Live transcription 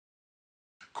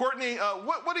Courtney,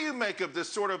 what do you make of this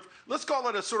sort of, let's call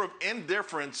it a sort of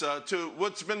indifference to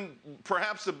what's been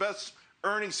perhaps the best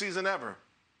earnings season ever?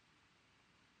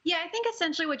 Yeah, I think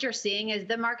essentially what you're seeing is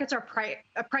the markets are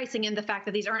pricing in the fact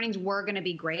that these earnings were going to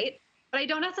be great. But I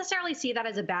don't necessarily see that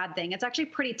as a bad thing. It's actually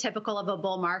pretty typical of a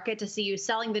bull market to see you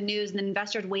selling the news and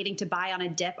investors waiting to buy on a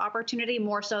dip opportunity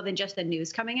more so than just the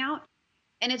news coming out.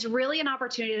 And it's really an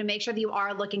opportunity to make sure that you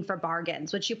are looking for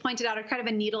bargains, which you pointed out are kind of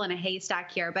a needle in a haystack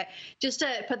here. But just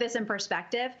to put this in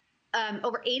perspective,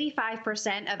 over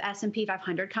 85% of S&P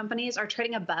 500 companies are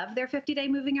trading above their 50-day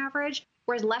moving average,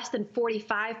 whereas less than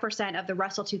 45% of the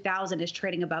Russell 2000 is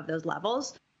trading above those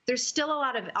levels. There's still a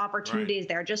lot of opportunities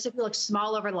there. Just if you look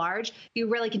small over large, you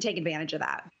really can take advantage of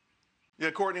that. Yeah,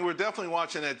 Courtney, we're definitely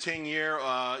watching that 10-year,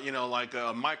 like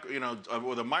a micro,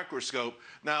 with a microscope.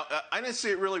 Now, I didn't see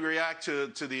it really react to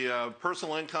the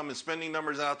personal income and spending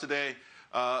numbers out today,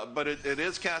 but it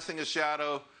is casting a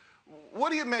shadow.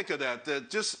 What do you make of that?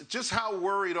 Just how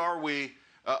worried are we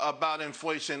about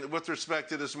inflation with respect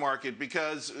to this market?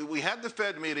 Because we had the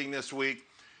Fed meeting this week.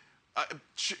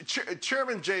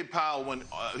 Chairman Jay Powell,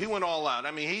 he went all out.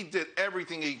 I mean, he did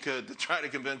everything he could to try to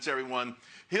convince everyone.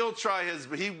 He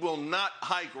will not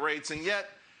hike rates, and yet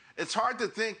it's hard to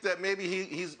think that maybe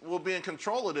he will be in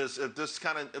control of this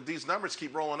if these numbers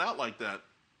keep rolling out like that.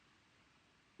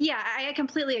 Yeah, I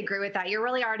completely agree with that. You're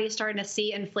really already starting to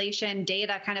see inflation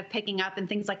data kind of picking up in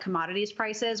things like commodities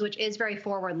prices, which is very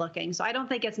forward-looking. So I don't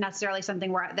think it's necessarily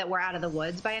something that we're out of the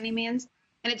woods by any means.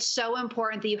 And it's so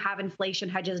important that you have inflation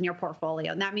hedges in your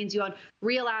portfolio. And that means you own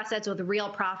real assets with real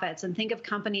profits. And think of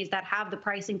companies that have the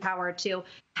pricing power to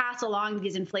pass along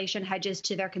these inflation hedges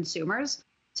to their consumers.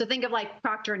 So think of like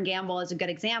Procter & Gamble as a good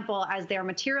example. As their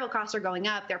material costs are going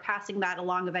up, they're passing that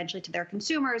along eventually to their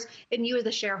consumers. And you as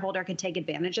the shareholder can take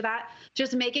advantage of that.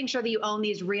 Just making sure that you own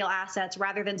these real assets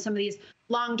rather than some of these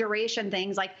long duration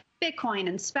things like Bitcoin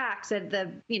and SPACs that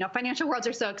the financial worlds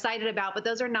are so excited about, but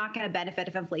those are not going to benefit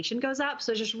if inflation goes up.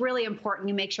 So it's just really important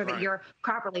you make sure that you're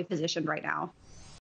properly positioned right now.